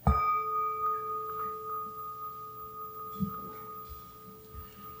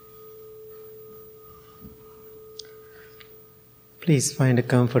Please find a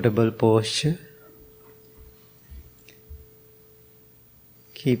comfortable posture.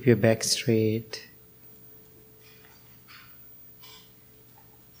 Keep your back straight.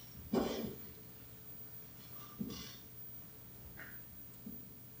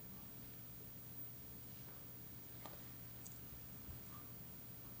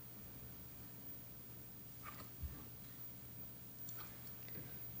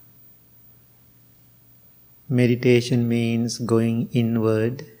 Meditation means going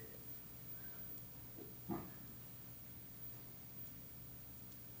inward.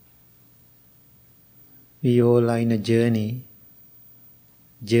 We all are in a journey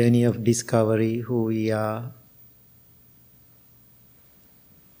of discovery who we are.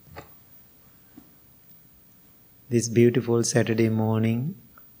 This beautiful Saturday morning,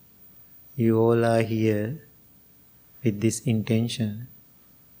 you all are here with this intention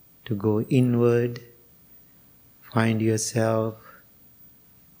to go inward, find yourself,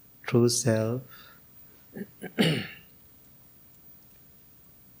 true self.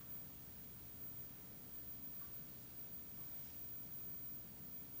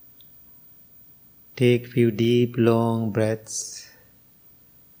 Take few deep, long breaths.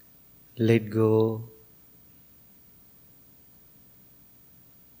 Let go.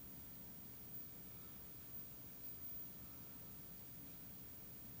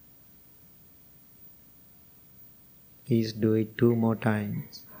 Please do it 2 more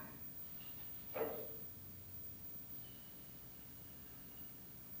times.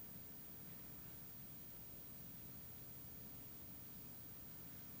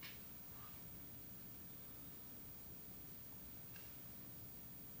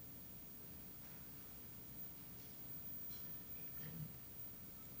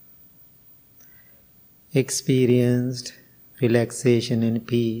 Experienced relaxation and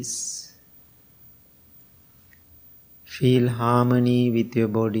peace. Feel harmony with your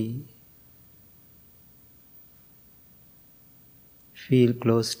body. Feel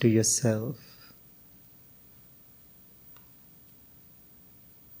close to yourself.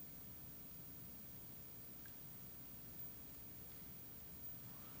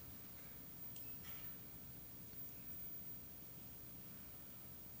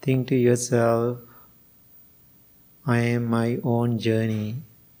 Think to yourself, I am my own journey.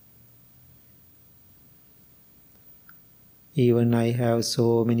 Even I have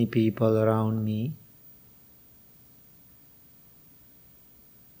so many people around me.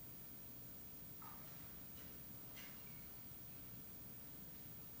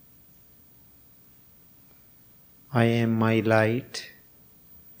 I am my light.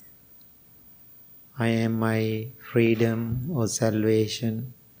 I am my freedom or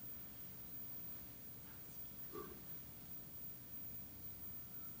salvation.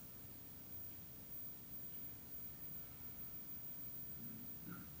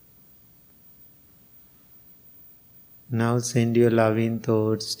 Now send your loving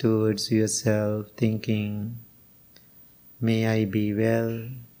thoughts towards yourself, thinking, may I be well,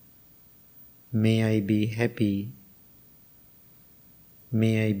 may I be happy,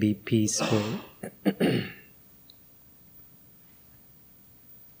 may I be peaceful.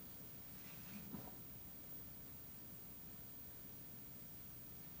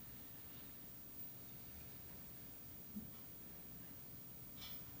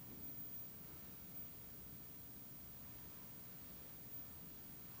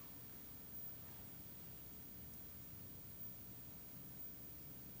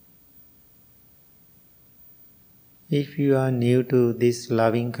 If you are new to this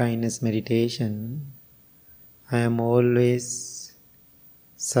loving kindness meditation, I am always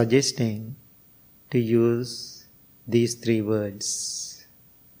suggesting to use these 3 words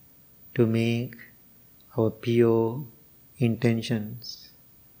to make our pure intentions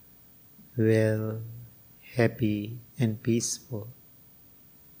well, happy and peaceful.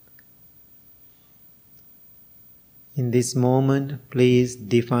 In this moment, please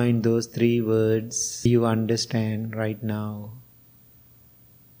define those 3 words you understand right now.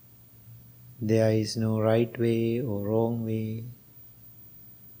 There is no right way or wrong way.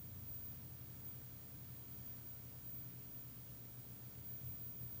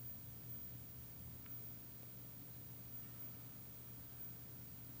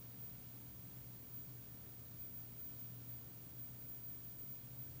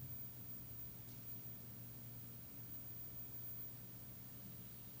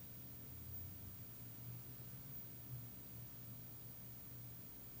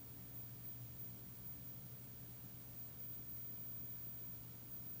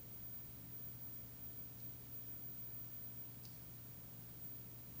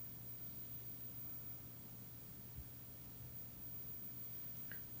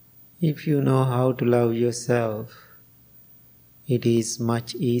 If you know how to love yourself, it is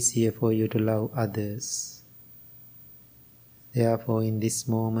much easier for you to love others. Therefore, in this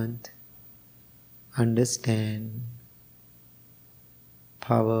moment, understand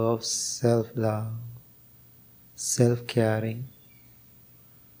power of self-love, self-caring.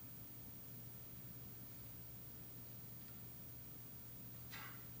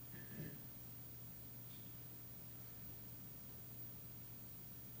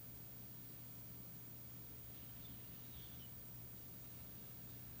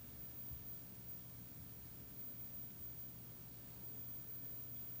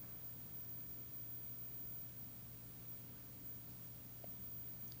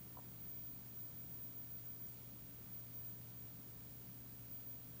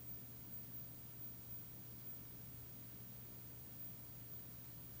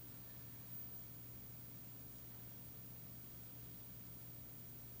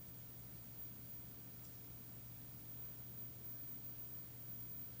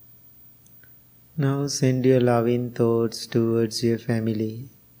 Now send your loving thoughts towards your family.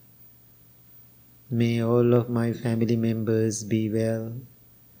 May all of my family members be well,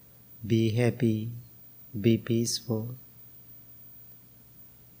 be happy, be peaceful.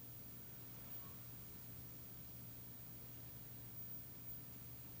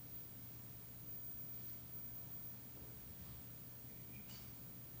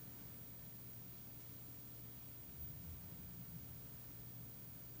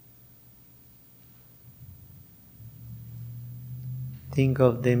 Think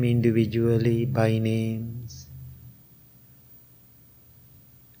of them individually by names.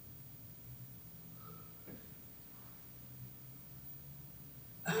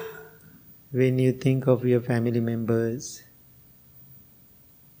 When you think of your family members,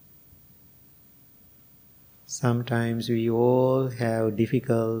 sometimes we all have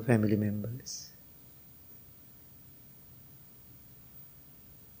difficult family members.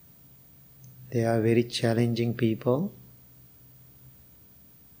 They are very challenging people.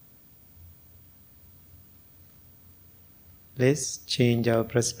 Let's change our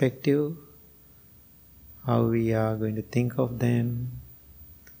perspective, how we are going to think of them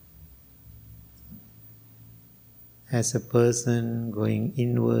as a person going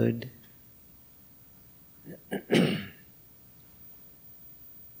inward.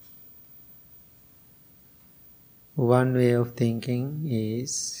 One way of thinking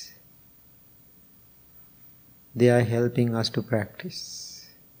is they are helping us to practice.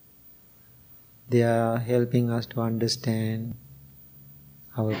 They are helping us to understand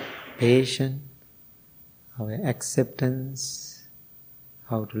our patience, our acceptance,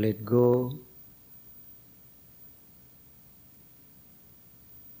 how to let go.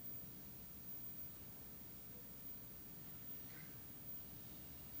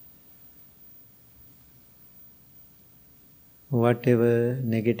 Whatever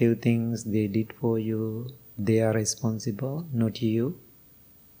negative things they did for you, they are responsible, not you.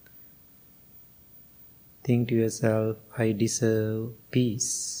 Think to yourself, I deserve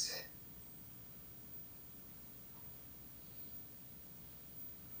peace.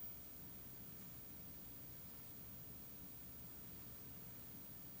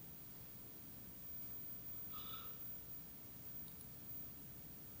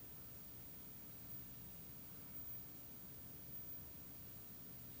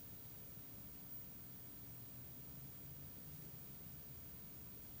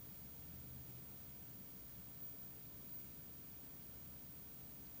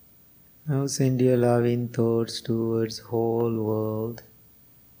 Now send your loving thoughts towards whole world.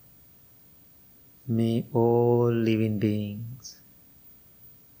 May all living beings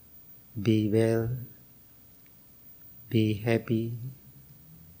be well, be happy,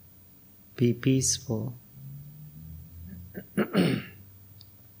 be peaceful.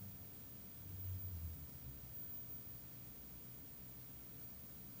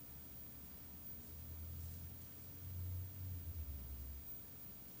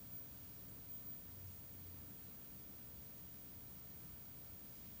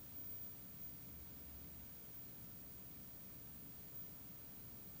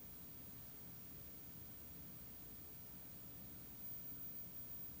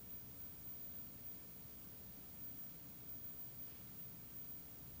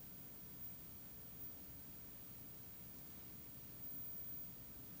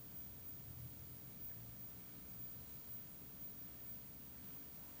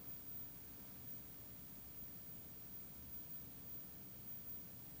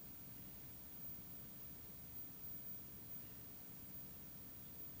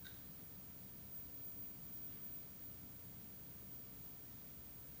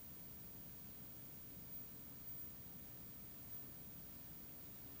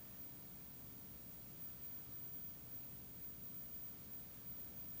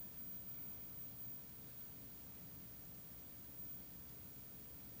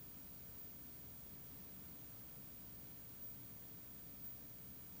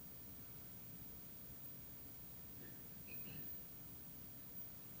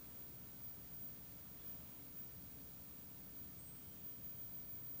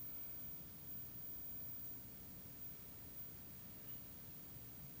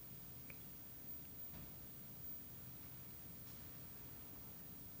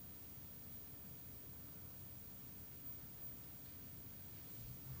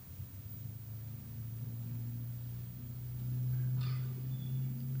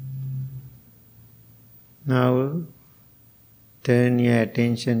 Now turn your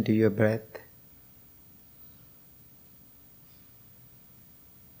attention to your breath.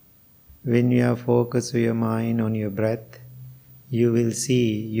 When you are focused your mind on your breath, you will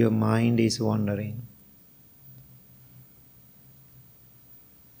see your mind is wandering.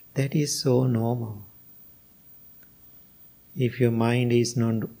 That is so normal. If your mind is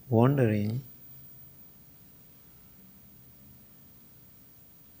not wandering,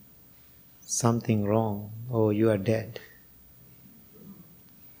 something wrong or you are dead.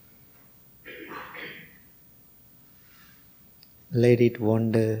 Let it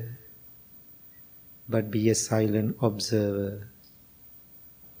wander, but be a silent observer.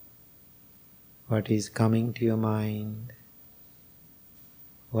 What is coming to your mind,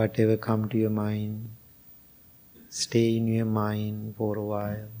 whatever come to your mind, stay in your mind for a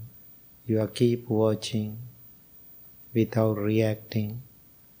while. You are keep watching without reacting.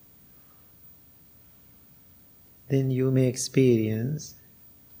 Then you may experience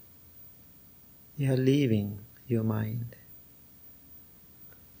you are leaving your mind.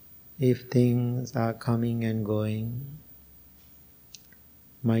 If things are coming and going,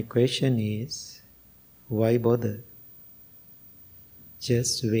 my question is, why bother?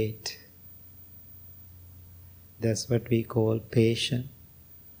 Just wait. That's what we call patience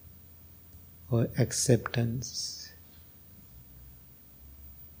or acceptance.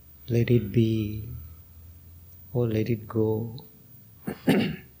 Let it be or let it go.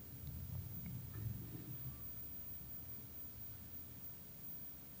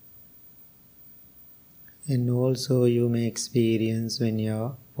 And also you may experience when you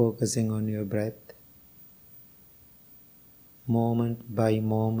are focusing on your breath, moment by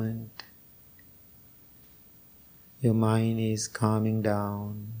moment, your mind is calming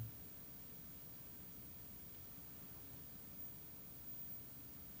down.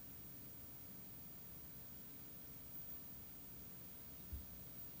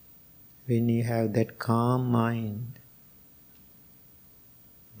 When you have that calm mind,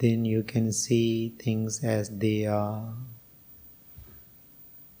 then you can see things as they are.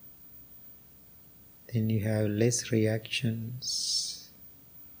 Then you have less reactions.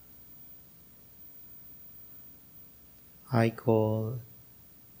 I call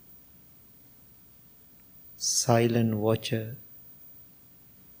silent watcher.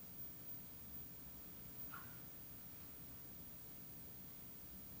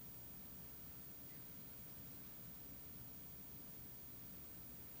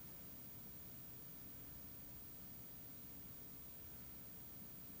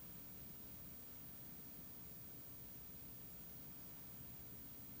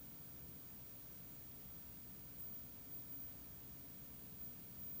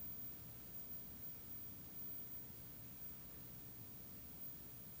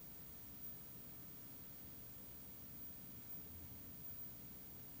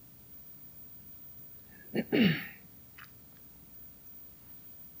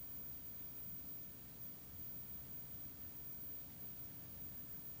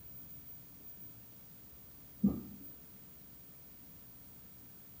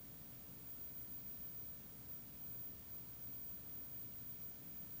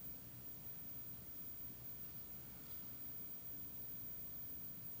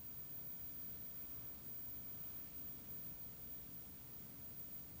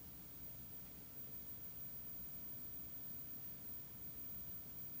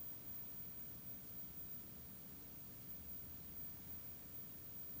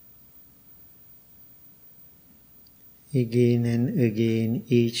 Again and again,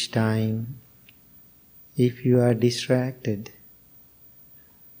 each time, if you are distracted,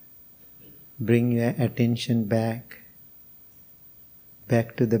 bring your attention back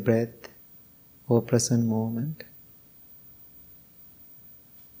to the breath or present moment.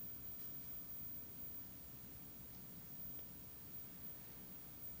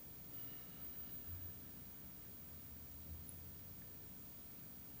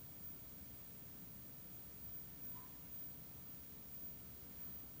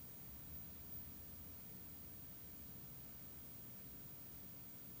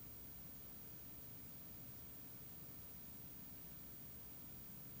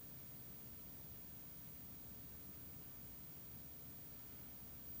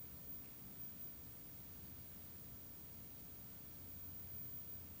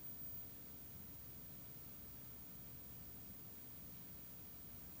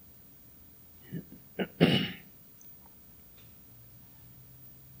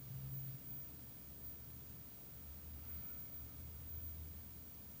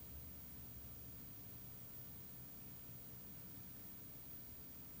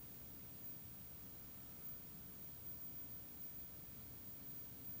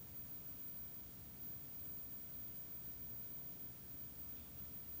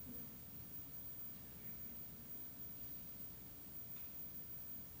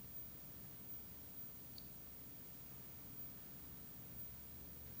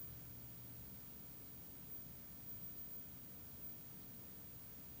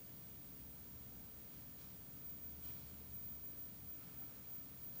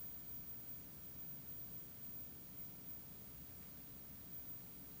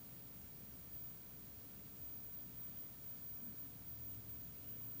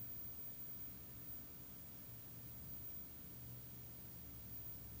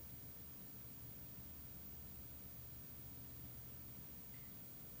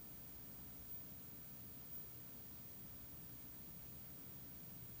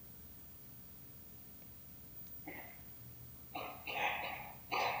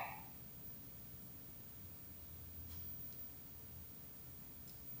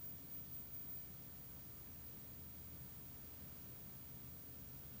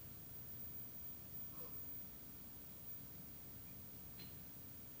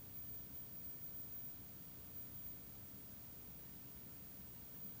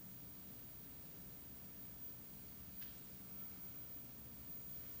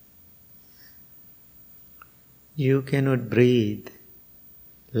 You cannot breathe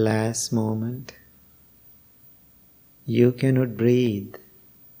last moment. You cannot breathe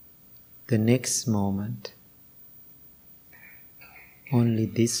the next moment. Only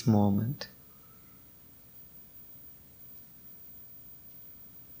this moment.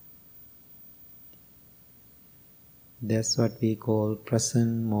 That's what we call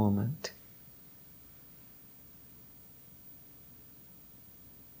present moment.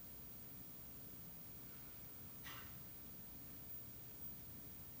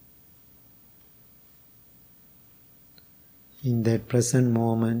 In that present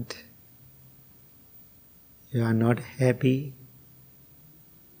moment, you are not happy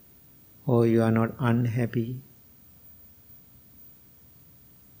or you are not unhappy,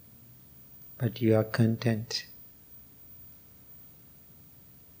 but you are content.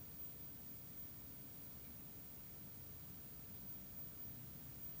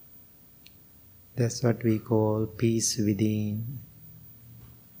 That's what we call peace within.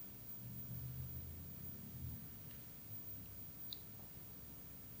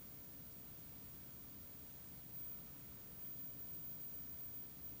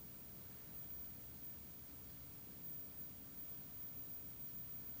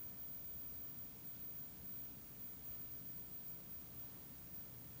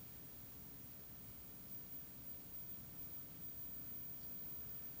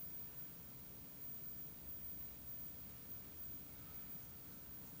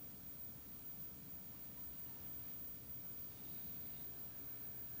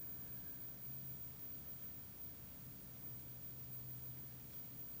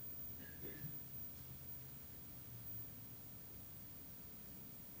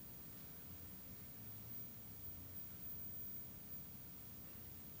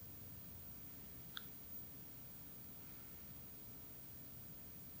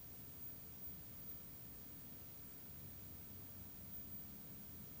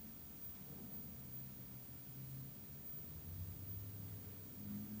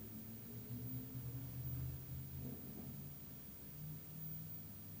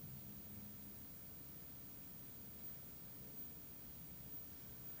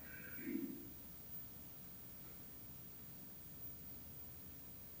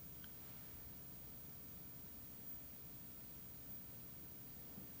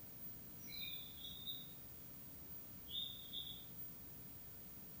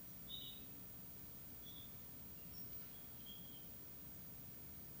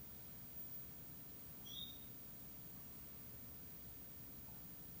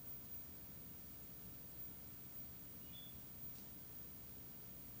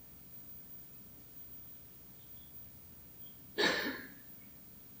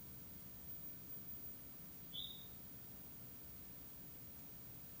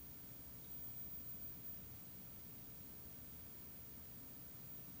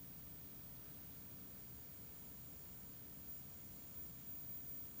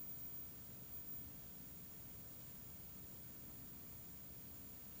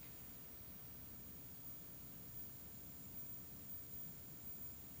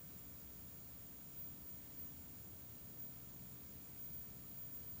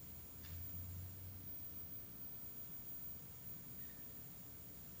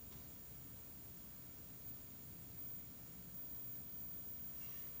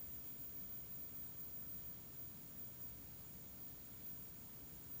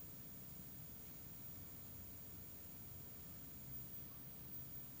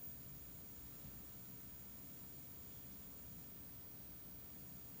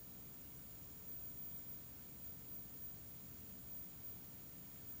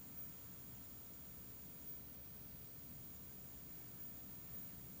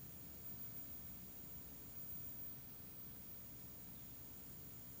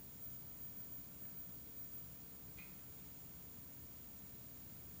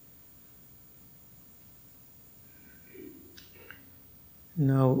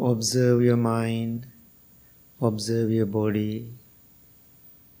 Now observe your mind, observe your body.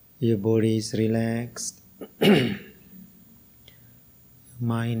 Your body is relaxed. Your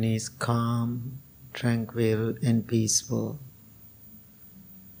mind is calm, tranquil and peaceful.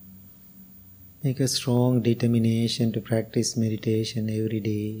 Make a strong determination to practice meditation every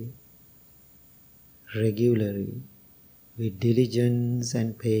day, regularly, with diligence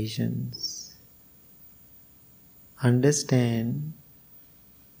and patience. Understand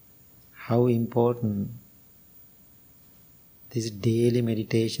how important this daily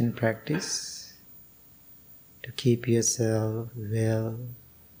meditation practice to keep yourself well,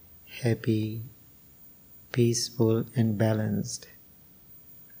 happy, peaceful and balanced.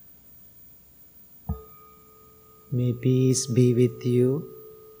 May peace be with you.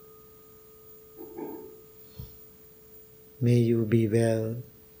 May you be well.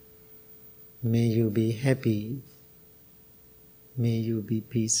 May you be happy. May you be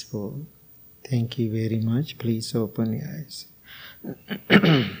peaceful. Thank you very much. Please open your eyes.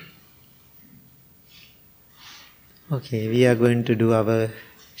 Okay, we are going to do our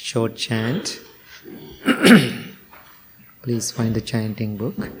short chant. Please find the chanting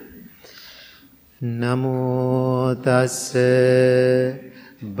book. Namo tassa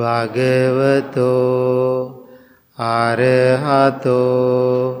bhagavato arahato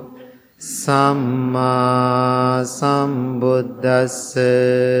Samma sambuddhassa.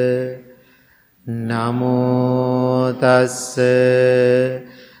 Namo tassa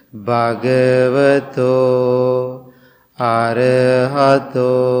bhagavato arahato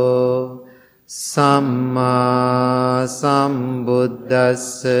Samma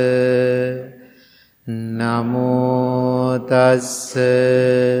sambuddhassa. Namo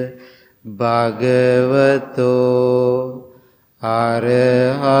tassa bhagavato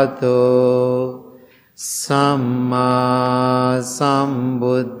arahato Samma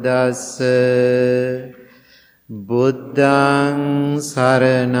sambuddhassa. Buddhaṃ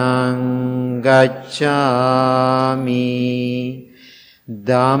saraṇaṃ gacchāmi.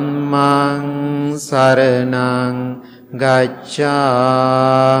 Dhammaṃ saraṇaṃ gacchāmi.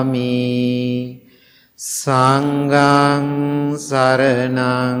 Sanghaṃ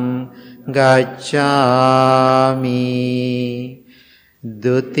saraṇaṃ gacchāmi.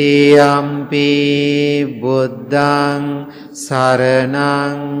 Dutiyampi buddhaṃ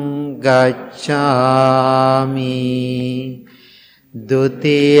saraṇaṃ gacchāmi.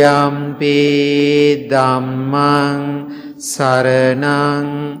 Dutiyampi dhammaṃ saraṇaṃ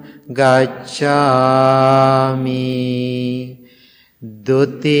gacchāmi.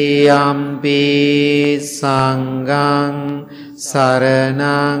 Dutiyampi sanghaṃ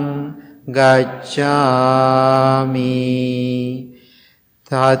saraṇaṃ gacchāmi.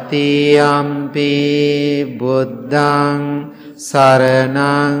 Tatiyampi buddhaṃ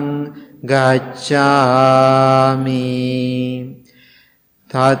saraṇaṃ gacchāmi.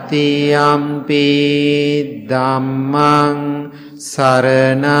 Tatiyampi dhammaṃ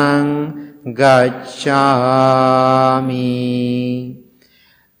saraṇaṃ gacchāmi.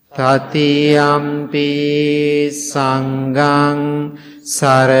 Tatiyampi sanghaṃ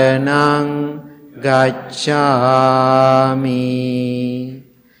saraṇaṃ gacchāmi.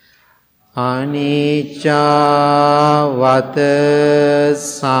 Anicca vata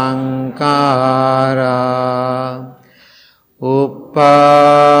saṅkhārā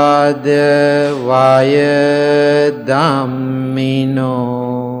uppada vaya dhammino.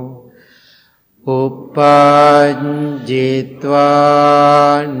 Uppajjitva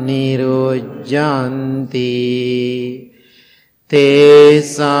nirujjanti.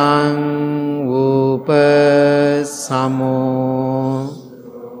 Tesaṃ upasamo.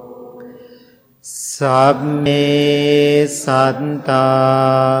 Sabbe sattā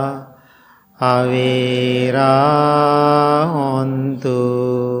avera hontu.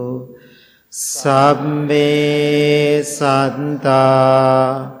 Sabbe sattā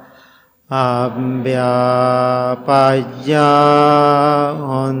abhyapajja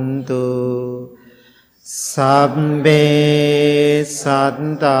hontu. Sabbe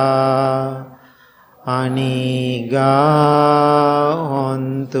sattā anigā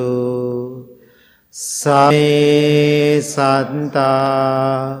hontu. Sabbe sattā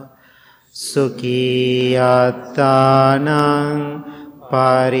sukhiyatānaṃ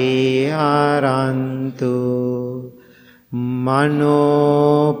pariharantu. Mano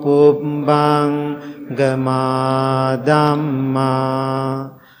pubbang gama dhamma.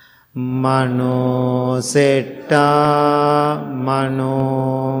 Mano setta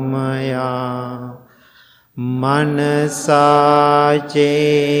manomaya. Manasace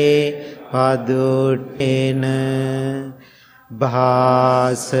paduttena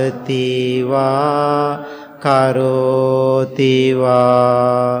bhasati va karoti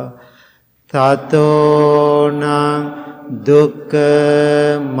va. Tato naṃ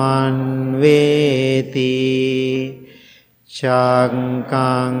dukkha manveti.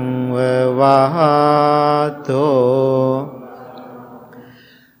 Caṅkaṃ vavato.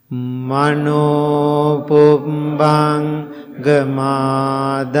 Mano pubbang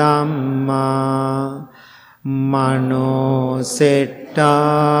gama dhamma. Mano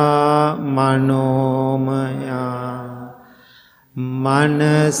setta manomaya.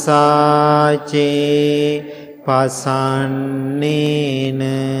 Manasace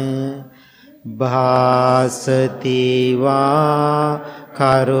pasannena bhasati va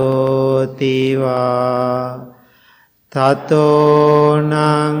karoti va. Tato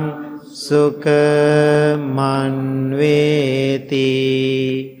nang sukha manveti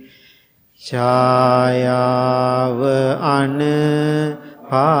chayava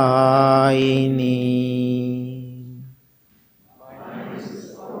anapayini.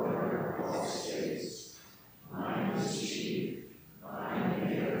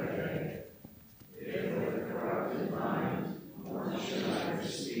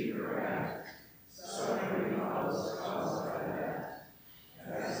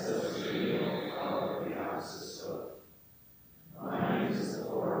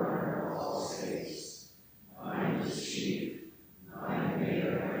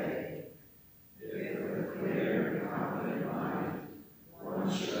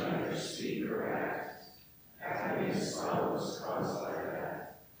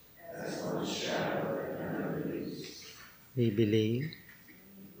 We believe.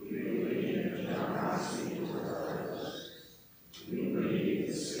 We believe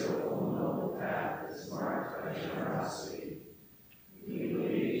the skillful noble path is marked by generosity. We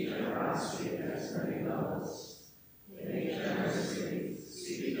believe generosity has many levels. Make generously,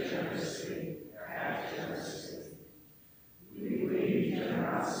 speak generously, act generously. We believe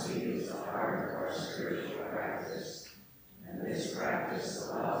generosity is the heart of our spiritual practice, and this practice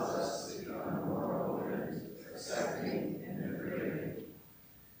allows us to become more open, accepting, and forgiving.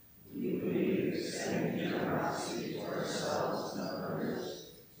 We believe extending generosity to ourselves and others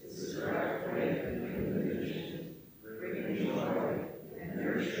is the direct way to new religion, bringing joy and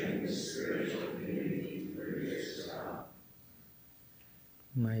nurturing the spiritual community for years to come.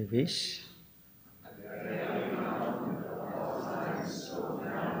 My wish.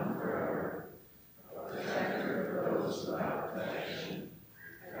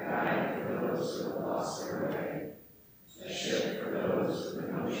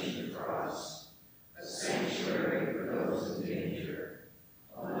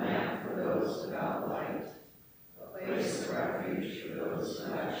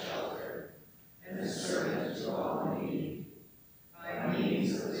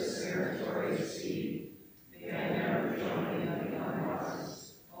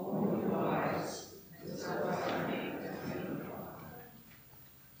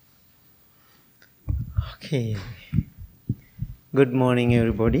 Okay. Good morning,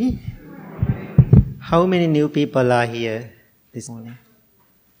 everybody. How many new people are here this morning?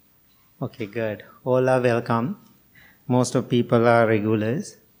 Okay, good. All are welcome. Most of people are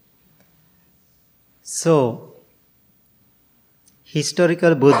regulars. So,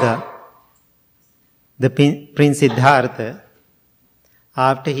 historical Buddha, the Prince Siddhartha,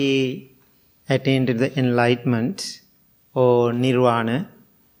 after he attained the enlightenment or nirvana,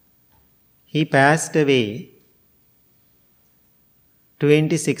 he passed away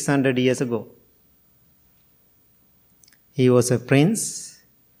 2600 years ago. He was a prince.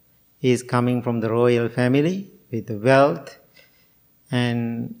 He is coming from the royal family with wealth,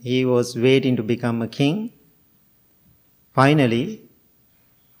 and he was waiting to become a king. Finally,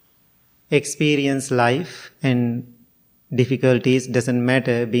 experience life and difficulties, doesn't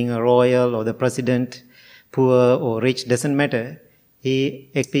matter, being a royal or the president, poor or rich, doesn't matter. He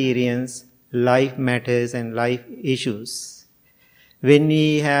experienced life matters and life issues. When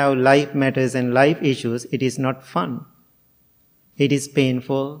we have life matters and life issues, it is not fun. It is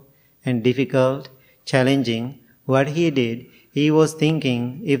painful and difficult, challenging. What he did, he was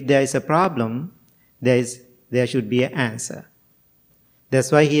thinking, if there is a problem, there should be an answer.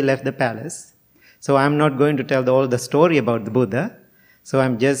 That's why he left the palace. So I'm not going to tell all the story about the Buddha. So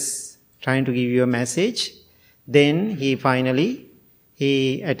I'm just trying to give you a message. Then he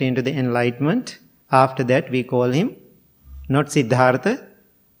attained to the enlightenment. After that, we call him not Siddhartha.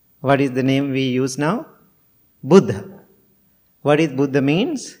 What is the name we use now? Buddha. What is Buddha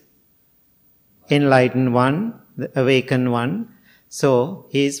means? Enlightened one, the awakened one. So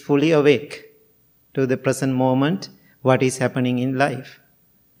he is fully awake to the present moment, what is happening in life.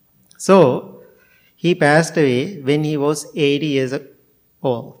 So he passed away when he was 80 years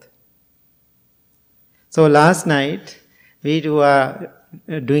old. So last night, we were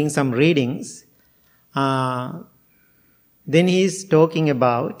doing some readings. Then he is talking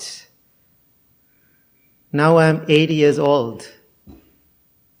about, now I am 80 years old.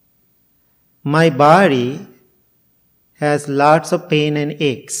 My body has lots of pain and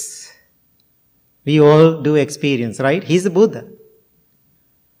aches. We all do experience, right? He's a Buddha.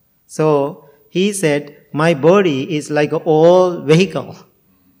 So he said, my body is like an old vehicle.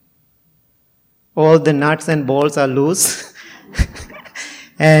 All the nuts and bolts are loose.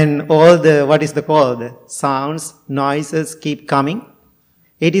 And all the sounds, noises keep coming.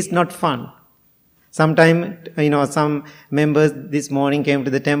 It is not fun. Sometime, some members this morning came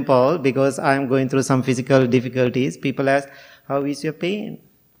to the temple because I am going through some physical difficulties. People ask, how is your pain?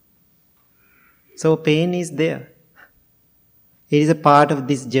 So pain is there. It is a part of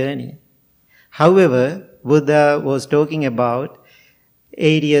this journey. However, Buddha was talking about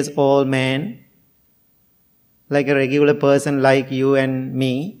 8 years old man, like a regular person like you and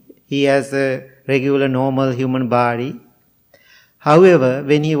me. He has a regular normal human body. However,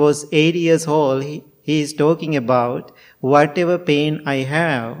 when he was 8 years old, he is talking about whatever pain I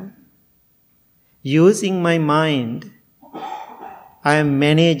have, using my mind, I am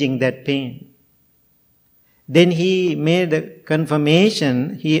managing that pain. Then he made a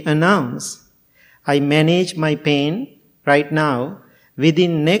confirmation, he announced, I manage my pain right now.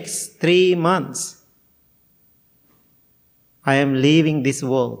 Within next 3 months, I am leaving this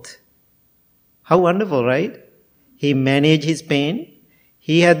world. How wonderful, right? He managed his pain.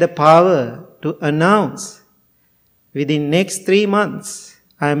 He had the power to announce, within next 3 months,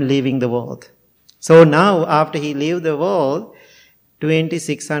 I am leaving the world. So now, after he left the world,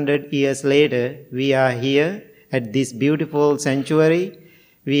 2600 years later, we are here at this beautiful sanctuary.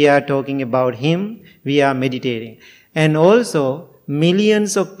 We are talking about him. We are meditating. And also,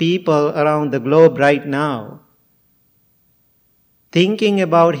 millions of people around the globe right now thinking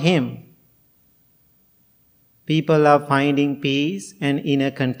about him. People are finding peace and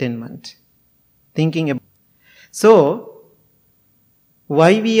inner contentment. So,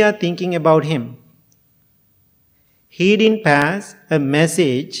 why we are thinking about him? He didn't pass a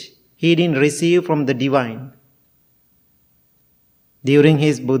message he didn't receive from the divine. During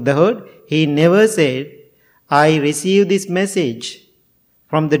his Buddhahood, he never said, I received this message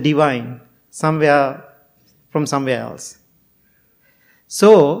from the divine, from somewhere else.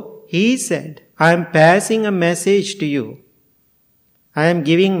 So, he said, I am passing a message to you. I am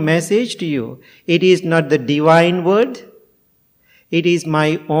giving message to you. It is not the divine word. It is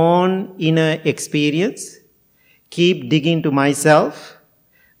my own inner experience. Keep digging to myself,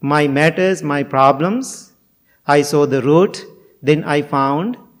 my matters, my problems. I saw the root. Then I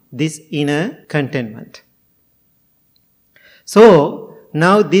found this inner contentment. So,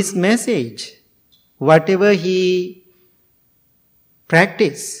 now this message, whatever he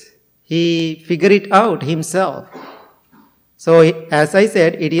practiced, he figured it out himself. So, as I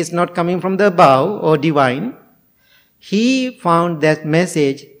said, it is not coming from the above or divine. He found that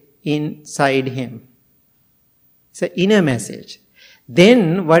message inside him. It's an inner message.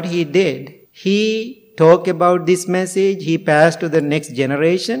 Then what he did, he talked about this message, he passed to the next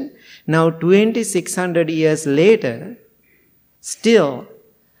generation. Now 2600 years later, still,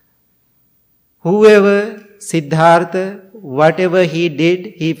 whoever, Siddhartha, whatever he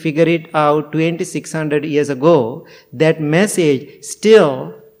did, he figured it out 2600 years ago. That message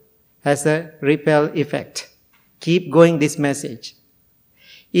still has a ripple effect. Keep going this message.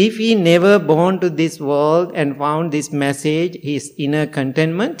 If he never born to this world and found this message, his inner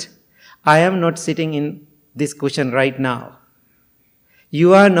contentment, I am not sitting in this cushion right now.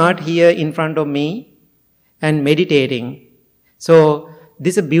 You are not here in front of me and meditating. So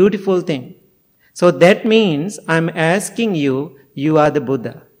this is a beautiful thing. So that means I'm asking you, you are the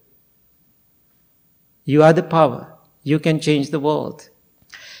Buddha. You are the power. You can change the world.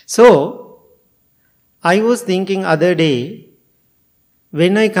 So I was thinking other day,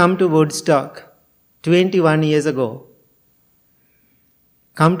 when I come to Woodstock 21 years ago,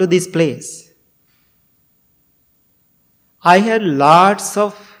 come to this place, I had lots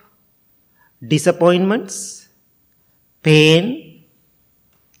of disappointments, pain,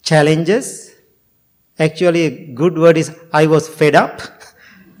 challenges. Actually, a good word is I was fed up.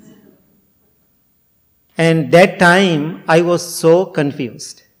 And that time I was so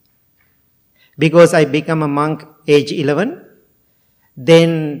confused. Because I became a monk age 11.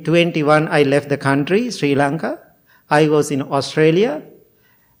 Then 21 I left the country, Sri Lanka. I was in Australia.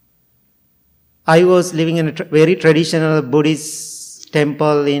 I was living in a very traditional Buddhist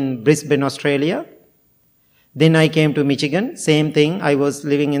temple in Brisbane, Australia. Then I came to Michigan, same thing. I was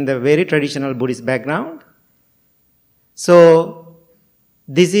living in the very traditional Buddhist background. So,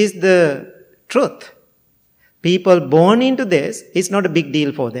 this is the truth. People born into this, it's not a big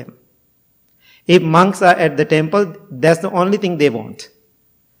deal for them. If monks are at the temple, that's the only thing they want.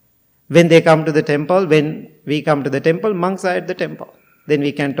 When they come to the temple, when we come to the temple, monks are at the temple. Then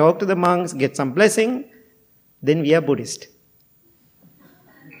we can talk to the monks, get some blessing, then we are Buddhist.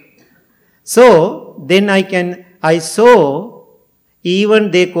 So, then I saw,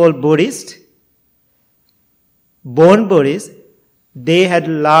 even they call Buddhist, born Buddhist, they had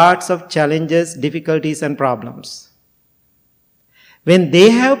lots of challenges, difficulties and problems. When they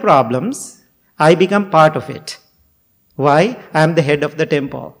have problems, I become part of it. Why? I am the head of the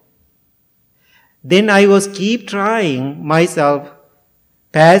temple. Then I was keep trying myself,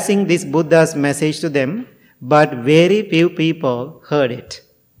 passing this Buddha's message to them, but very few people heard it.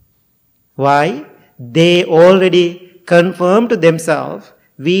 Why? They already confirmed to themselves,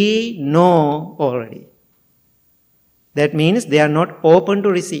 we know already. That means they are not open to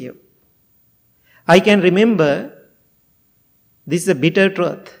receive. I can remember, this is a bitter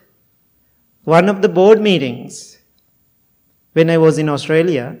truth. One of the board meetings, when I was in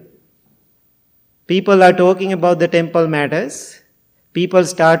Australia, people are talking about the temple matters. People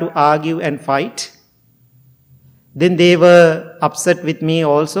start to argue and fight. Then they were upset with me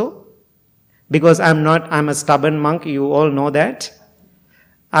also, because I'm a stubborn monk, you all know that.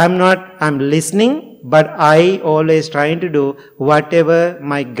 I'm listening, but I always trying to do whatever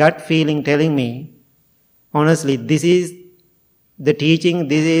my gut feeling telling me. Honestly, this is the teaching,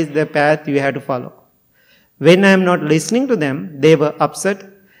 this is the path you have to follow. When I'm not listening to them, they were upset,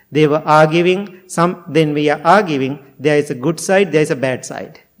 they were arguing, then we are arguing, there is a good side, there is a bad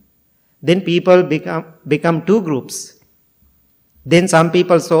side. Then people become two groups. Then some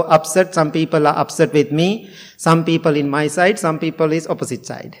people so upset, some people are upset with me, some people in my side, some people is opposite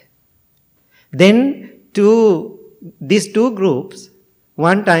side. Then these two groups,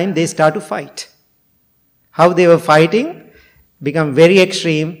 one time they start to fight. How they were fighting become very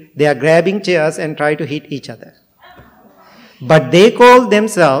extreme. They are grabbing chairs and try to hit each other. But they call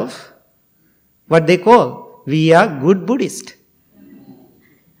themselves, what they call? We are good Buddhists.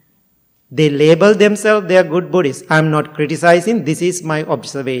 They label themselves, they are good Buddhists. I am not criticizing, this is my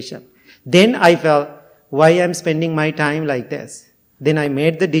observation. Then I felt, why I am spending my time like this? Then I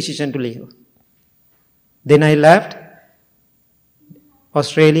made the decision to leave. Then I left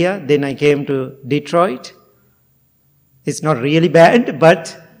Australia, then I came to Detroit. It's not really bad,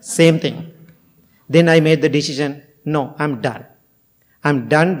 but same thing. Then I made the decision, no, I'm done. I'm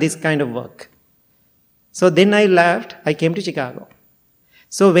done this kind of work. So then I left, I came to Chicago.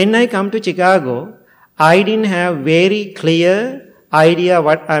 So when I come to Chicago, I didn't have very clear idea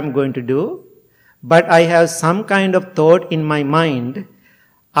what I'm going to do, but I have some kind of thought in my mind.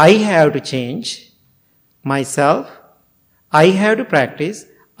 I have to change myself. I have to practice.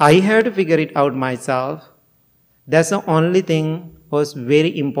 I have to figure it out myself. That's the only thing was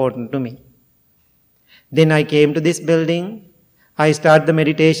very important to me. Then I came to this building. I start the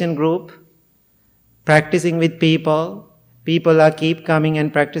meditation group, practicing with people. People are keep coming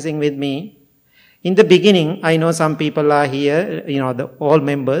and practicing with me. In the beginning, I know some people are here, all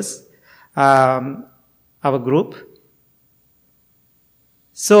members, our group.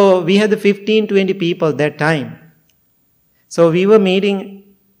 So we had the 15, 20 people that time. So we were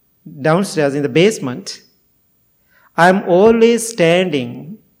meeting downstairs in the basement. I'm always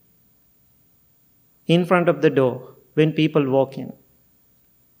standing in front of the door when people walk in.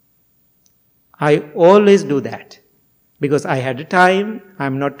 I always do that. Because I had time,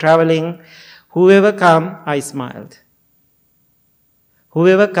 I'm not traveling. Whoever come, I smiled.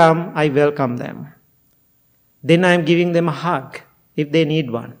 Whoever come, I welcome them. Then I'm giving them a hug if they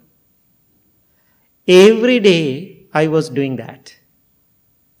need one. Every day I was doing that.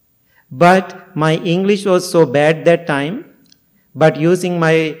 But my English was so bad that time. But using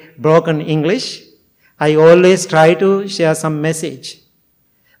my broken English, I always try to share some message.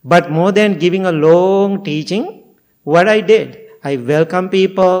 But more than giving a long teaching, what I did, I welcome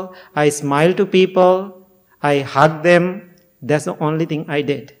people, I smile to people, I hug them. That's the only thing I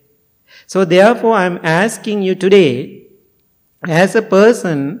did. So therefore, I'm asking you today, as a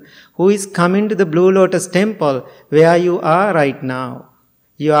person who is coming to the Blue Lotus Temple, where you are right now,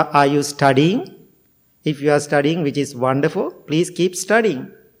 are you studying? If you are studying, which is wonderful, please keep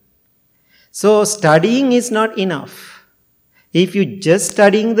studying. So studying is not enough. If you just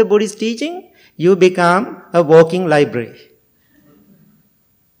studying the Buddhist teaching, you become a walking library.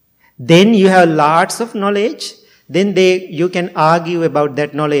 Then you have lots of knowledge. Then you can argue about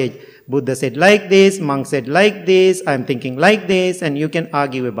that knowledge. Buddha said like this, monk said like this, I'm thinking like this, and you can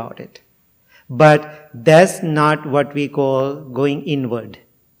argue about it. But that's not what we call going inward.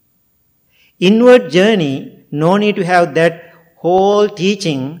 Inward journey, no need to have that whole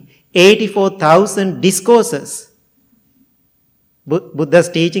teaching, 84,000 discourses. Buddha's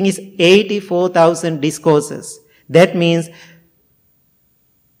teaching is 84,000 discourses. That means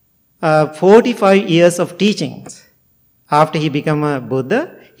 45 years of teachings. After he became a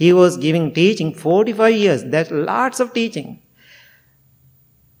Buddha, he was giving teaching 45 years. That's lots of teaching.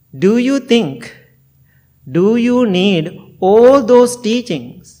 Do you need all those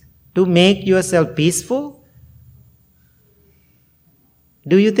teachings to make yourself peaceful?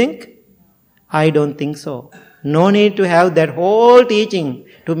 Do you think? I don't think so. No need to have that whole teaching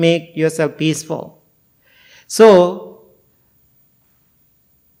to make yourself peaceful. So,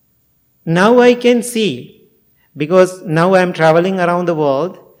 now I can see, because now I am traveling around the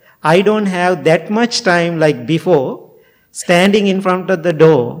world, I don't have that much time like before, standing in front of the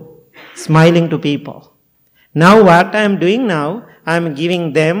door, smiling to people. Now what I am doing now, I am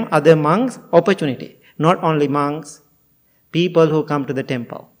giving them, other monks, opportunity. Not only monks, people who come to the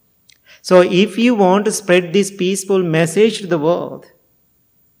temple. So if you want to spread this peaceful message to the world,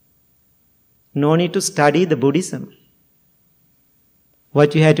 no need to study the Buddhism.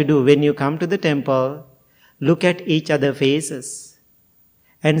 What you have to do when you come to the temple, look at each other's faces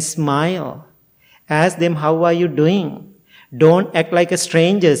and smile. Ask them, how are you doing? Don't act like a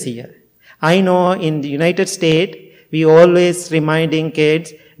strangers here. I know in the United States, we always reminding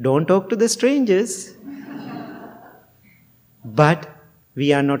kids, don't talk to the strangers. But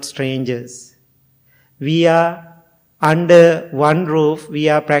we are not strangers. We are under one roof, we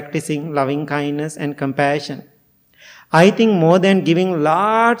are practicing loving kindness and compassion. I think more than giving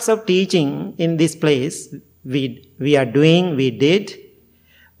lots of teaching in this place, we did.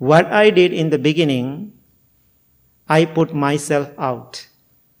 What I did in the beginning, I put myself out.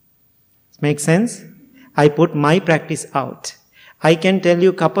 Make sense? I put my practice out. I can tell you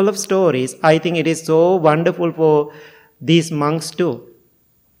a couple of stories. I think it is so wonderful for these monks too.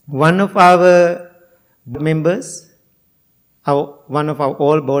 One of our members, one of our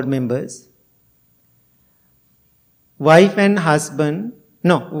all board members, wife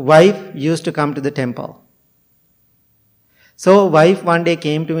used to come to the temple. So wife one day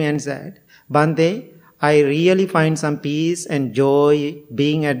came to me and said, Bhante, I really find some peace and joy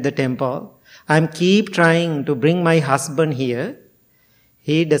being at the temple. I'm keep trying to bring my husband here.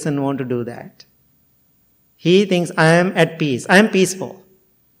 He doesn't want to do that. He thinks I am at peace. I am peaceful.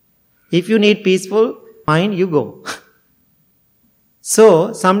 If you need peaceful mind, you go.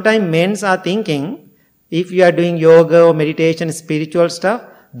 So sometimes men are thinking, if you are doing yoga or meditation, spiritual stuff,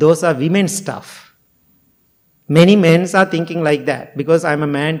 those are women's stuff. Many men are thinking like that. Because I'm a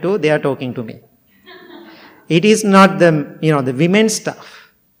man too, they are talking to me. It is not the women's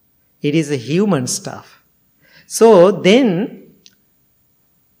stuff. It is the human stuff. So then,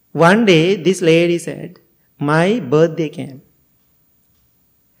 one day this lady said, my birthday came.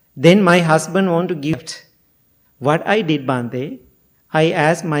 Then my husband wanted to gift. What I did, Bhante, I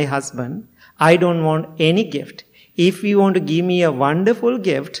asked my husband, I don't want any gift. If you want to give me a wonderful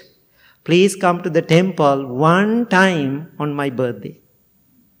gift, please come to the temple one time on my birthday.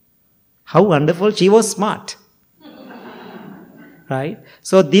 How wonderful. She was smart. Right?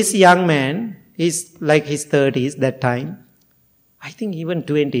 So this young man is like his 30s that time. I think even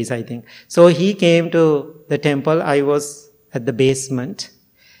 20s, I think. So he came to the temple. I was at the basement.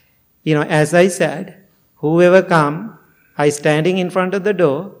 As I said, whoever come, I standing in front of the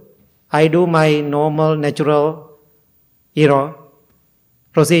door. I do my normal, natural,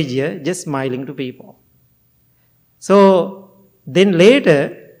 procedure, just smiling to people. So then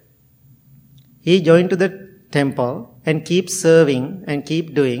later, he joined to the temple and keep serving and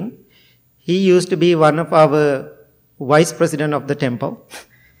keep doing. He used to be one of our vice president of the temple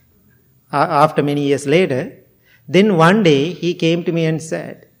after many years later. Then one day he came to me and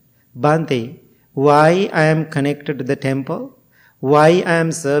said, Bhante, why I am connected to the temple, why I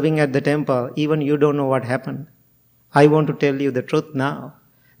am serving at the temple, even you don't know what happened. I want to tell you the truth now.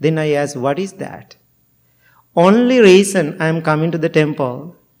 Then I asked, what is that? Only reason I am coming to the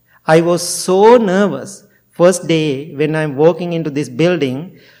temple, I was so nervous. First day when I am walking into this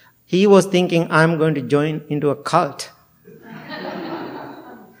building, he was thinking I am going to join into a cult.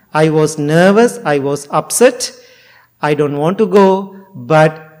 I was nervous, I was upset, I don't want to go,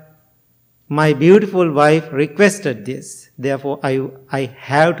 but my beautiful wife requested this. Therefore, I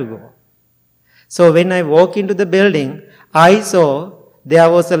have to go. So when I walk into the building, I saw there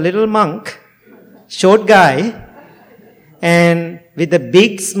was a little monk, short guy, and with a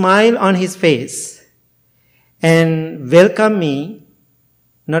big smile on his face, and welcome me,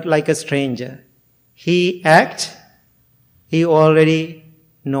 not like a stranger. He already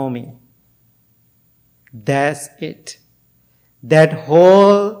know me. That's it. That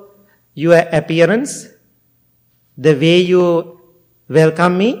whole your appearance, the way you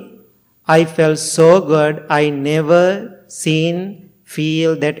welcome me, I felt so good. I never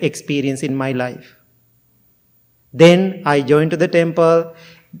feel that experience in my life. Then I joined to the temple.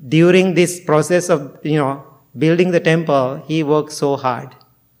 During this process of, building the temple, he worked so hard.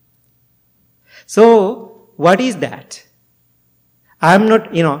 So, what is that? I am the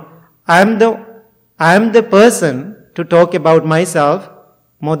person to talk about myself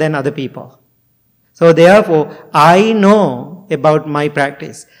more than other people. So therefore, I know about my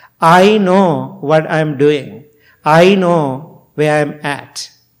practice. I know what I am doing. I know where I am at.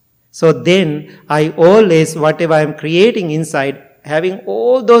 So then I always, whatever I am creating inside, having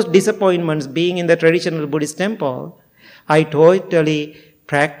all those disappointments being in the traditional Buddhist temple, I totally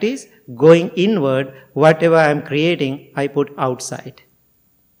practice going inward. Whatever I am creating, I put outside.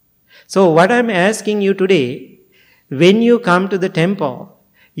 So what I am asking you today, when you come to the temple,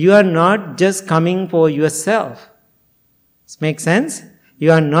 you are not just coming for yourself. Does it make sense?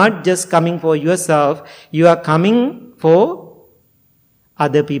 You are not just coming for yourself, you are coming for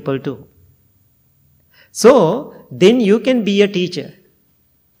other people too. So, then you can be a teacher.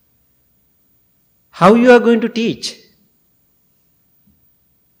 How you are going to teach?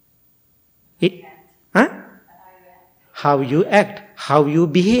 How you act, how you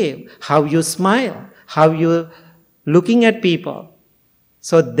behave, how you smile, how you looking at people.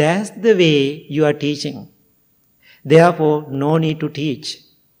 So that's the way you are teaching. Therefore, no need to teach.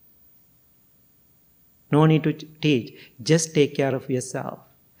 No need to teach. Just take care of yourself.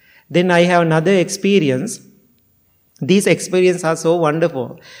 Then I have another experience. These experiences are so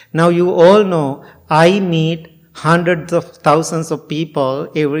wonderful. Now you all know I meet hundreds of thousands of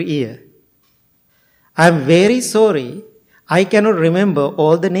people every year. I am very sorry. I cannot remember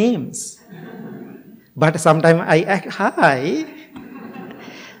all the names. But sometimes I act high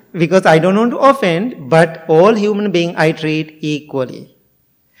because I don't want to offend, but all human beings I treat equally.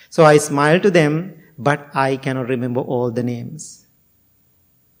 So I smile to them, but I cannot remember all the names.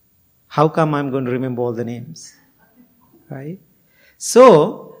 How come I'm going to remember all the names? Right?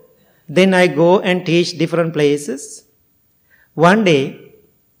 So, then I go and teach different places. One day,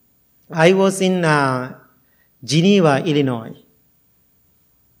 I was in Geneva, Illinois.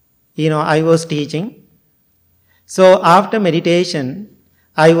 I was teaching. So after meditation,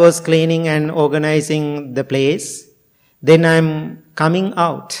 I was cleaning and organizing the place. Then I'm coming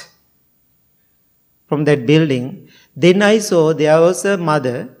out from that building. Then I saw there was a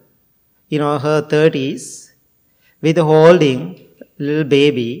mother, her 30s, with holding little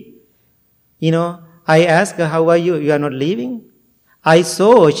baby. I asked her, how are you? You are not leaving? I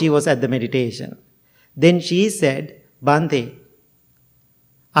saw she was at the meditation. Then she said, Bhante,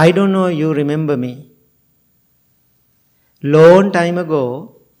 I don't know you remember me. Long time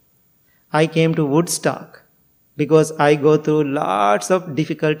ago, I came to Woodstock because I go through lots of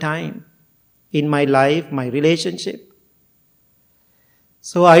difficult time in my life, my relationship.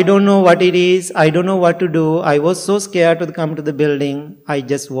 So I don't know what it is. I don't know what to do. I was so scared to come to the building. I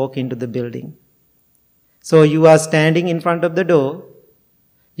just walk into the building. So you are standing in front of the door.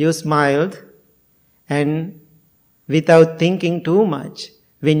 You smiled. And without thinking too much,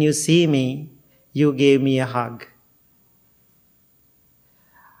 when you see me, you gave me a hug.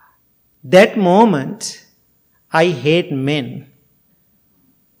 That moment, I hate men.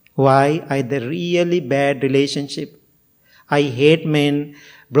 Why? I had a really bad relationship. I hate men,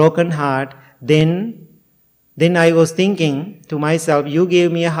 broken heart. Then I was thinking to myself, you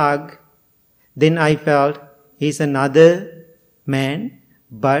gave me a hug. Then I felt he's another man,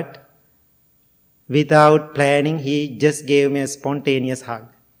 but without planning, he just gave me a spontaneous hug.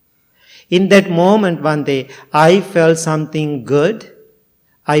 In that moment, one day, I felt something good.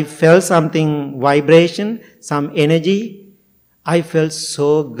 I felt something vibration, some energy. I felt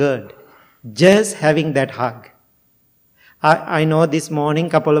so good just having that hug. I know this morning a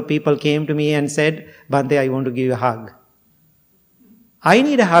couple of people came to me and said, Bhante, I want to give you a hug. I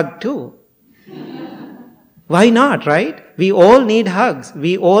need a hug too. Why not, right? We all need hugs.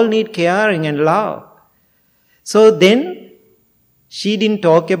 We all need caring and love. So then, she didn't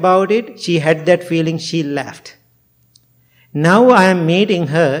talk about it. She had that feeling, she left. Now I am meeting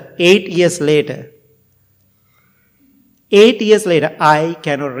her 8 years later. 8 years later, I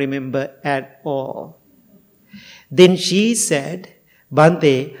cannot remember at all. Then she said,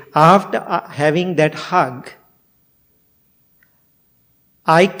 Bhante, after having that hug,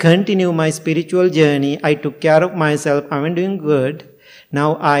 I continue my spiritual journey. I took care of myself. I'm doing good.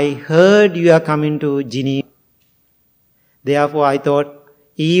 Now I heard you are coming to Geneva. Therefore I thought,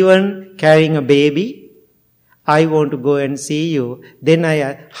 even carrying a baby, I want to go and see you. Then I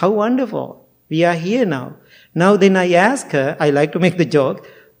asked, how wonderful. We are here now. Now then I ask her, I like to make the joke,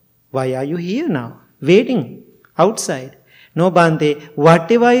 why are you here now? Waiting outside. No, Bhante,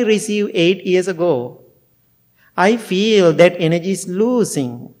 whatever I received 8 years ago, I feel that energy is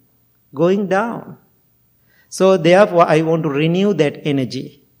losing, going down. So therefore I want to renew that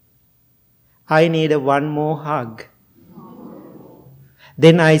energy. I need one more hug.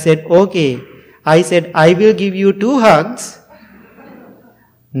 Then I said, okay. I said, I will give you 2 hugs.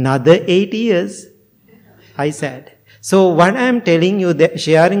 Another 8 years. I said. So what I am telling you,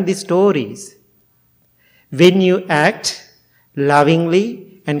 sharing these stories, when you act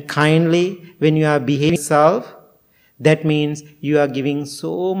lovingly and kindly, when you are behaving yourself, that means you are giving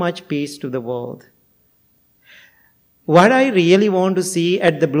so much peace to the world. What I really want to see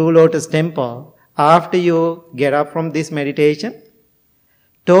at the Blue Lotus Temple, after you get up from this meditation,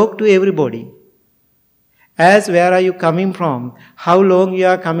 talk to everybody. Ask where are you coming from? How long you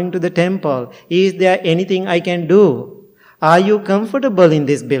are coming to the temple? Is there anything I can do? Are you comfortable in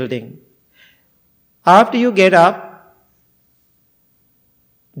this building? After you get up,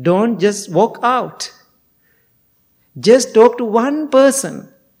 don't just walk out. Just talk to one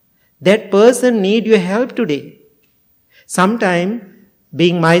person. That person needs your help today. Sometimes,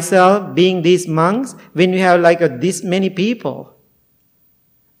 being myself, being these monks, when we have like this many people,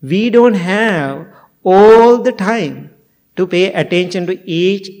 we don't have all the time to pay attention to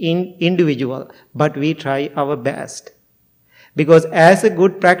each individual, but we try our best. Because as a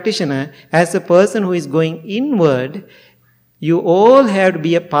good practitioner, as a person who is going inward, you all have to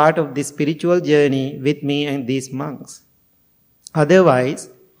be a part of this spiritual journey with me and these monks. Otherwise,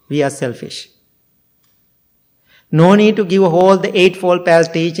 we are selfish. No need to give all the Eightfold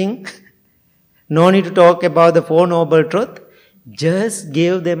Path teaching. No need to talk about the Four Noble Truths. Just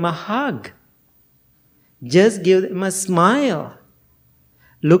give them a hug. Just give them a smile.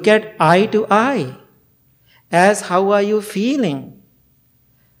 Look at eye to eye. Ask, how are you feeling?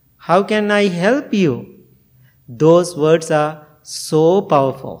 How can I help you? Those words are so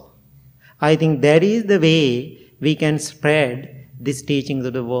powerful. I think that is the way we can spread this teaching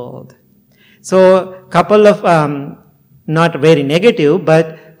to the world. So, couple of, not very negative,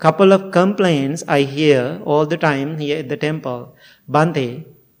 but couple of complaints I hear all the time here at the temple. Bhante,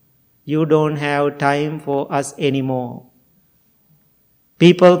 you don't have time for us anymore.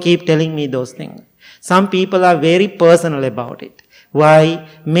 People keep telling me those things. Some people are very personal about it. Why?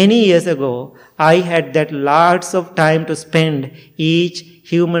 Many years ago, I had that lots of time to spend each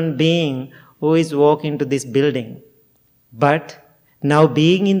human being who is walking to this building. But now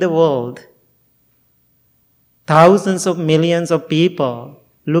being in the world, thousands of millions of people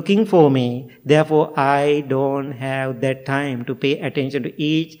looking for me, therefore I don't have that time to pay attention to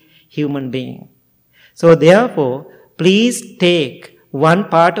each human being. So therefore, please take one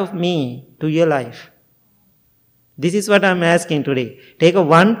part of me to your life. This is what I'm asking today. Take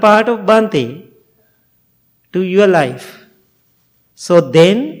one part of Bhante to your life. So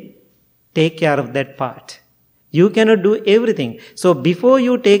then, take care of that part. You cannot do everything. So before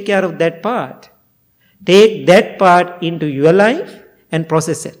you take care of that part, take that part into your life and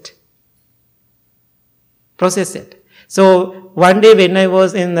process it. Process it. So one day when I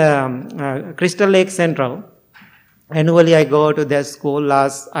was in the Crystal Lake Central, annually I go to that school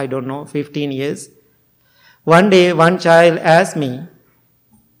last, 15 years. One day one child asked me,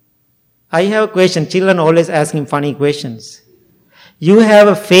 I have a question. Children always asking funny questions. You have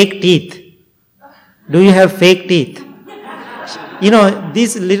a fake teeth. Do you have fake teeth?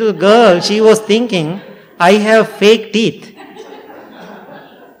 This little girl, she was thinking, I have fake teeth.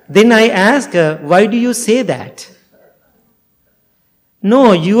 Then I asked her, why do you say that?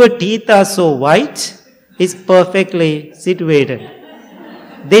 No, your teeth are so white, it's perfectly situated.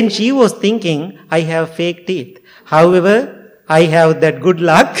 Then she was thinking, I have fake teeth. However, I have that good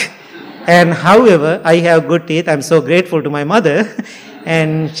luck. And however, I have good teeth. I'm so grateful to my mother.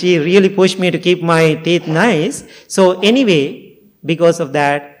 And she really pushed me to keep my teeth nice. So anyway, because of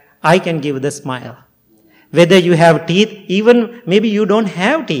that, I can give the smile. Whether you have teeth, even maybe you don't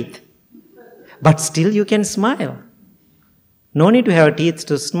have teeth. But still you can smile. No need to have teeth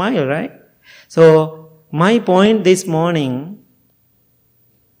to smile, right? So my point this morning,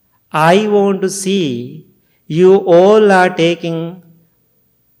 I want to see you all are taking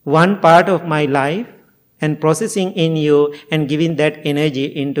one part of my life and processing in you and giving that energy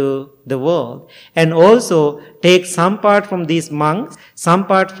into the world. And also take some part from these monks, some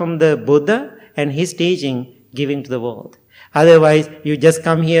part from the Buddha and his teaching, giving to the world. Otherwise, you just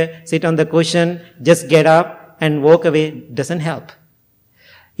come here, sit on the cushion, just get up and walk away. Doesn't help.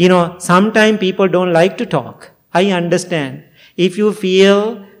 Sometimes people don't like to talk. I understand. If you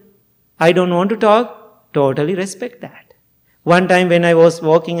feel I don't want to talk, totally respect that. One time when I was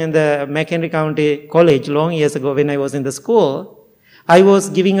walking in the McHenry County College long years ago when I was in the school, I was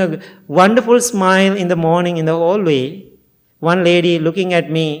giving a wonderful smile in the morning in the hallway. One lady looking at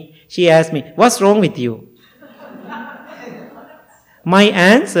me, she asked me, what's wrong with you? My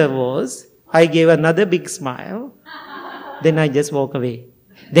answer was, I gave another big smile. Then I just walked away.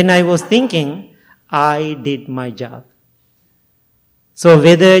 Then I was thinking, I did my job. So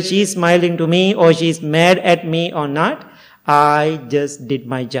whether she is smiling to me or she is mad at me or not, I just did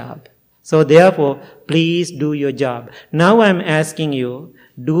my job. So therefore, please do your job. Now I'm asking you,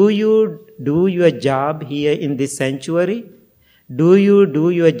 do you do your job here in this sanctuary? Do you do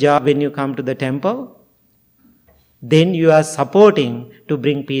your job when you come to the temple? Then you are supporting to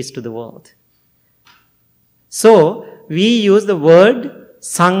bring peace to the world. So, we use the word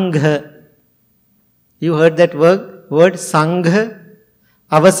Sangha. You heard that word Sangha?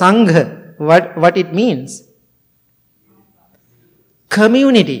 Our Sangha, what it means?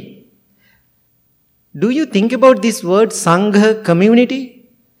 Community. Do you think about this word Sangha, community?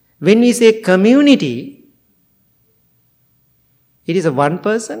 When we say community, it is a one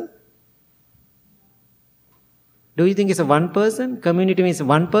person? Do you think it's a one person? Community means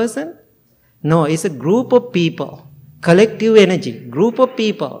one person? No, it's a group of people. Collective energy, group of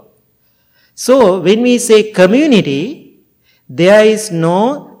people. So, when we say community, there is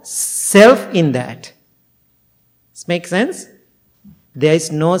no self in that. Does it make sense? There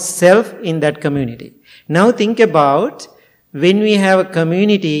is no self in that community. Now think about when we have a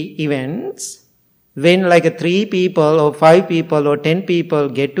community events, when like 3 people or 5 people or 10 people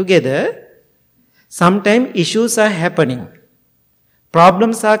get together, sometimes issues are happening.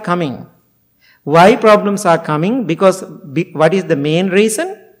 Problems are coming. Why problems are coming? Because what is the main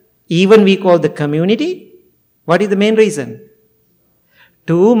reason? Even we call the community. What is the main reason?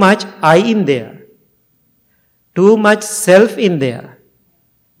 Too much I in there. Too much self in there.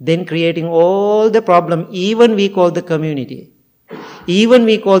 Then creating all the problem, even we call the community. Even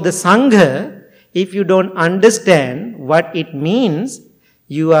we call the Sangha, if you don't understand what it means,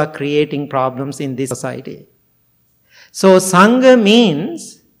 you are creating problems in this society. So Sangha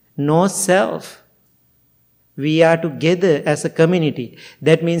means no self. We are together as a community.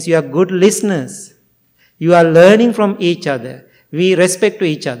 That means you are good listeners. You are learning from each other. We respect to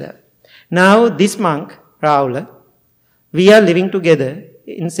each other. Now this monk, Rahul, we are living together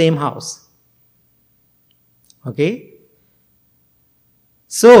in same house. Okay?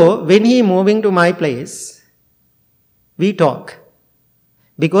 So when he moving to my place, we talk.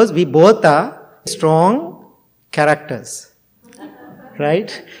 Because we both are strong characters.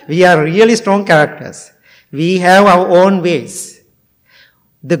 Right? We are really strong characters. We have our own ways.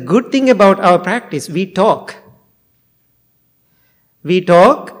 The good thing about our practice, we talk. We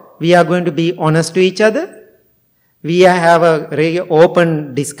talk, we are going to be honest to each other. We have a very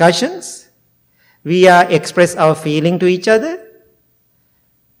open discussions. We are express our feeling to each other.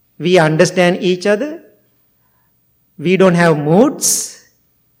 We understand each other. We don't have moods.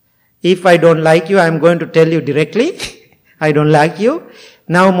 If I don't like you, I'm going to tell you directly. I don't like you.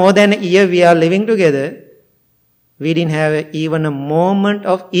 Now more than a year we are living together. We didn't have even a moment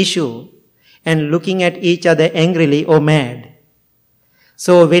of issue and looking at each other angrily or mad.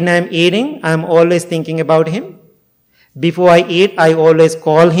 So when I'm eating, I'm always thinking about him. Before I eat, I always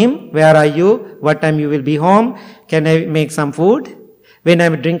call him, where are you? What time you will be home? Can I make some food? When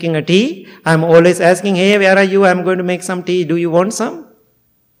I'm drinking a tea, I'm always asking, hey, where are you? I'm going to make some tea. Do you want some?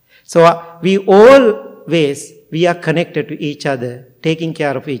 So we are connected to each other, taking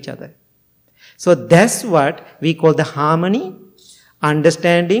care of each other. So that's what we call the harmony,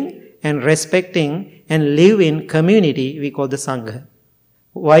 understanding and respecting and live in community, we call the Sangha.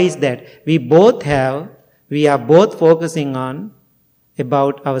 Why is that? We are both focusing on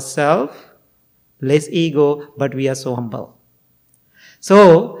about ourselves, less ego, but we are so humble.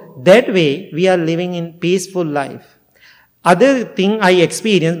 So that way we are living in peaceful life. Other thing I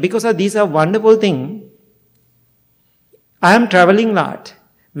experienced, because of these are wonderful things, I am traveling a lot.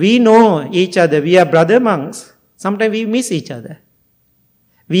 We know each other. We are brother monks. Sometimes we miss each other.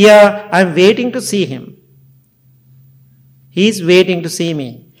 I am waiting to see him. He is waiting to see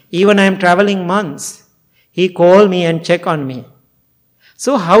me. Even I am traveling months. He called me and check on me.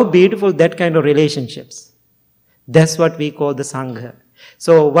 So how beautiful that kind of relationships. That's what we call the Sangha.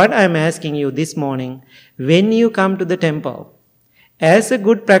 So what I'm asking you this morning, when you come to the temple, as a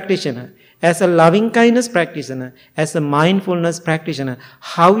good practitioner, as a loving kindness practitioner, as a mindfulness practitioner,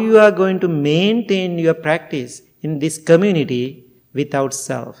 how you are going to maintain your practice in this community without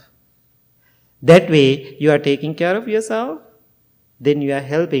self. That way you are taking care of yourself, then you are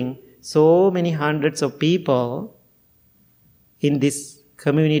helping so many hundreds of people in this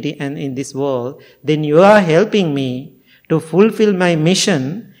community and in this world, then you are helping me to fulfill my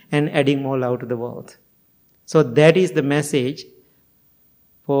mission and adding more love to the world. So that is the message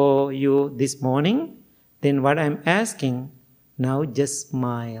for you this morning. Then what I'm asking, now just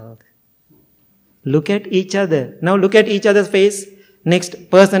smile. Look at each other. Now look at each other's face. Next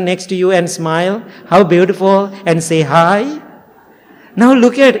person next to you and smile. How beautiful. And say hi. Now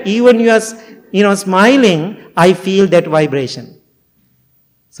look at, even you are, smiling, I feel that vibration.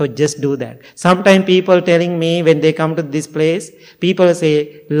 So just do that. Sometimes people telling me when they come to this place, people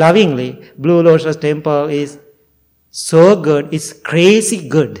say lovingly, Blue Lotus Temple is so good, it's crazy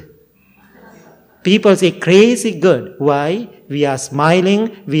good. People say crazy good. Why? We are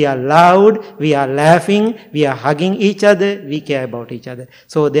smiling, we are loud, we are laughing, we are hugging each other, we care about each other.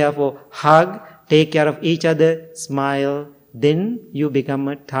 So therefore, hug, take care of each other, smile, then you become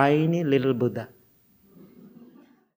a tiny little Buddha.